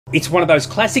It's one of those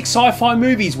classic sci-fi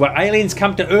movies where aliens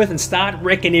come to Earth and start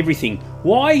wrecking everything.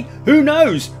 Why? Who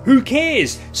knows? Who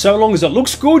cares? So long as it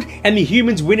looks good and the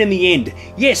humans win in the end.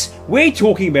 Yes, we're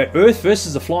talking about Earth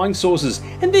versus the flying saucers,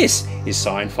 and this is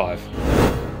Sci-Fi.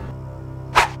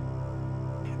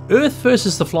 Earth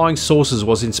vs. the Flying Saucers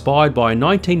was inspired by a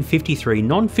 1953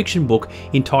 non-fiction book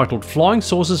entitled Flying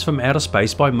Saucers from Outer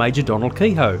Space by Major Donald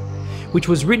Keyhoe, which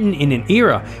was written in an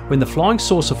era when the flying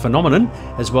saucer phenomenon,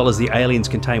 as well as the aliens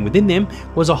contained within them,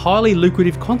 was a highly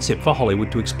lucrative concept for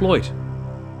Hollywood to exploit.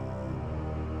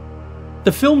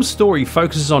 The film's story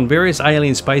focuses on various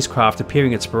alien spacecraft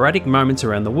appearing at sporadic moments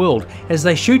around the world as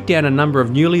they shoot down a number of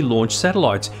newly launched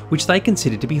satellites which they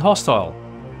consider to be hostile.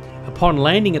 Upon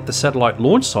landing at the satellite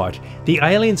launch site, the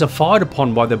aliens are fired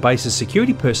upon by the base's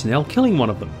security personnel, killing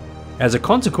one of them. As a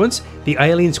consequence, the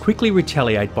aliens quickly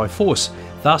retaliate by force.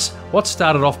 Thus, what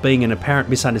started off being an apparent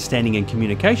misunderstanding in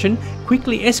communication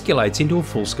quickly escalates into a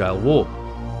full-scale war.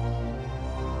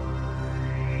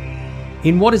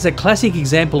 In what is a classic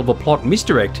example of a plot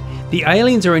misdirect, the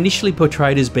aliens are initially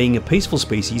portrayed as being a peaceful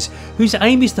species whose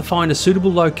aim is to find a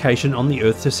suitable location on the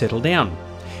Earth to settle down,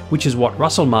 which is what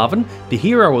Russell Marvin, the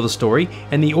hero of the story,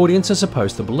 and the audience are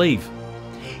supposed to believe.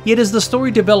 Yet as the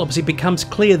story develops, it becomes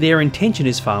clear their intention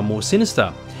is far more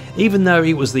sinister, even though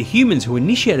it was the humans who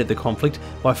initiated the conflict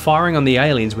by firing on the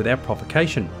aliens without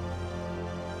provocation.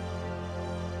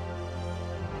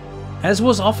 As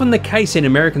was often the case in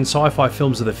American sci-fi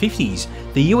films of the 50s,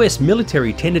 the US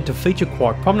military tended to feature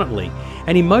quite prominently,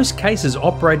 and in most cases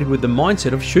operated with the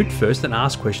mindset of shoot first and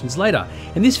ask questions later,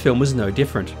 and this film was no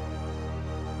different.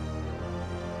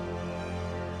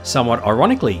 Somewhat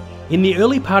ironically, in the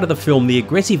early part of the film, the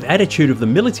aggressive attitude of the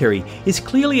military is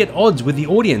clearly at odds with the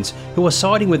audience, who are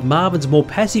siding with Marvin's more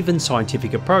passive and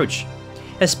scientific approach,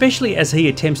 especially as he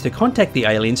attempts to contact the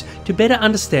aliens to better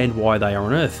understand why they are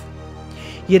on Earth.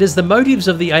 Yet as the motives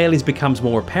of the aliens becomes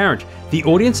more apparent, the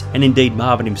audience, and indeed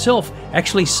Marvin himself,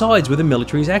 actually sides with the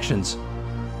military's actions.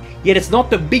 Yet it's not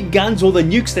the big guns or the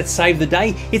nukes that save the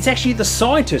day, it's actually the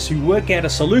scientists who work out a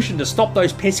solution to stop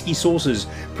those pesky saucers,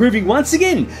 proving once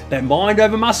again that mind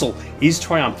over muscle is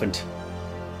triumphant.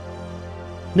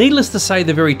 Needless to say,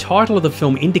 the very title of the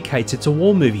film indicates it's a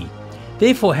war movie.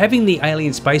 Therefore, having the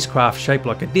alien spacecraft shaped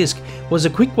like a disc was a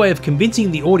quick way of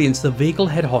convincing the audience the vehicle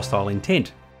had hostile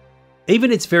intent.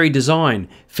 Even its very design,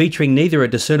 featuring neither a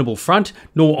discernible front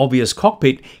nor obvious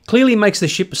cockpit, clearly makes the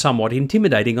ship somewhat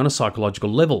intimidating on a psychological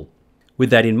level.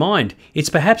 With that in mind, it's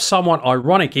perhaps somewhat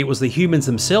ironic it was the humans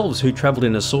themselves who travelled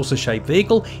in a saucer-shaped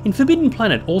vehicle in Forbidden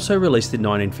Planet, also released in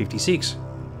 1956.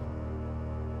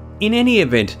 In any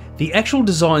event, the actual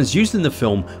designs used in the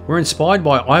film were inspired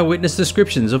by eyewitness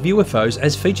descriptions of UFOs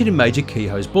as featured in Major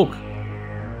Keyhoe's book.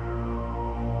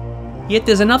 Yet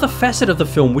there's another facet of the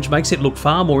film which makes it look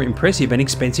far more impressive and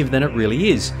expensive than it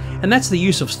really is, and that's the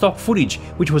use of stock footage,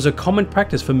 which was a common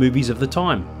practice for movies of the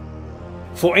time.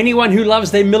 For anyone who loves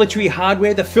their military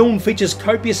hardware, the film features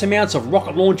copious amounts of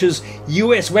rocket launchers,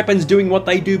 US weapons doing what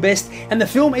they do best, and the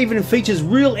film even features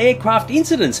real aircraft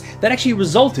incidents that actually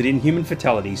resulted in human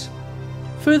fatalities.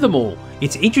 Furthermore,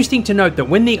 it's interesting to note that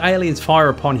when the aliens fire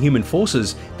upon human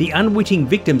forces, the unwitting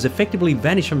victims effectively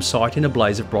vanish from sight in a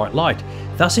blaze of bright light,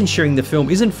 thus ensuring the film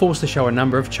isn't forced to show a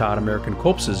number of charred American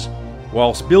corpses,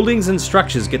 whilst buildings and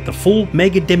structures get the full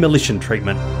mega demolition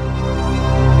treatment.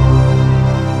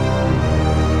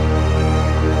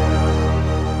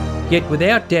 Yet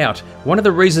without doubt, one of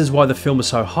the reasons why the film is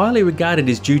so highly regarded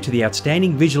is due to the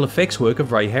outstanding visual effects work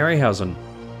of Ray Harryhausen.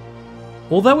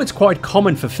 Although it's quite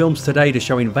common for films today to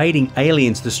show invading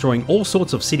aliens destroying all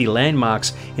sorts of city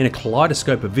landmarks in a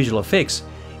kaleidoscope of visual effects,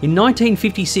 in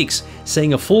 1956,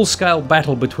 seeing a full-scale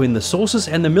battle between the saucers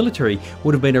and the military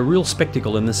would have been a real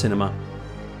spectacle in the cinema.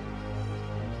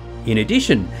 In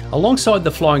addition, alongside the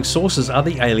flying saucers are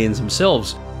the aliens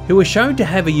themselves, who are shown to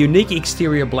have a unique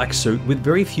exterior black suit with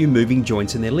very few moving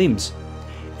joints in their limbs.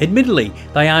 Admittedly,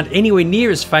 they aren't anywhere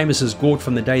near as famous as Gort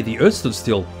from the day the Earth stood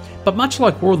still, but much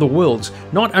like War of the Worlds,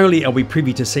 not only are we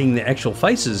privy to seeing their actual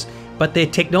faces, but their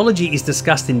technology is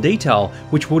discussed in detail,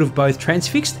 which would have both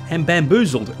transfixed and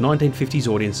bamboozled 1950s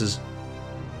audiences.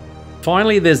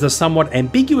 Finally, there's the somewhat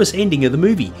ambiguous ending of the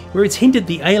movie, where it's hinted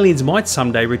the aliens might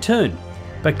someday return,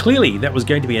 but clearly that was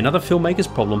going to be another filmmaker's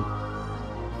problem.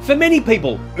 For many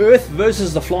people, Earth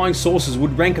vs. the Flying Saucers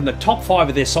would rank in the top 5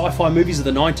 of their sci-fi movies of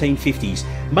the 1950s,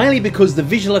 mainly because the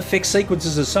visual effects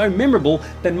sequences are so memorable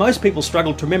that most people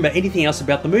struggle to remember anything else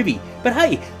about the movie. But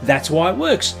hey, that's why it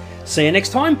works. See you next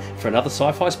time for another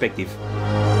Sci-Fi-spective.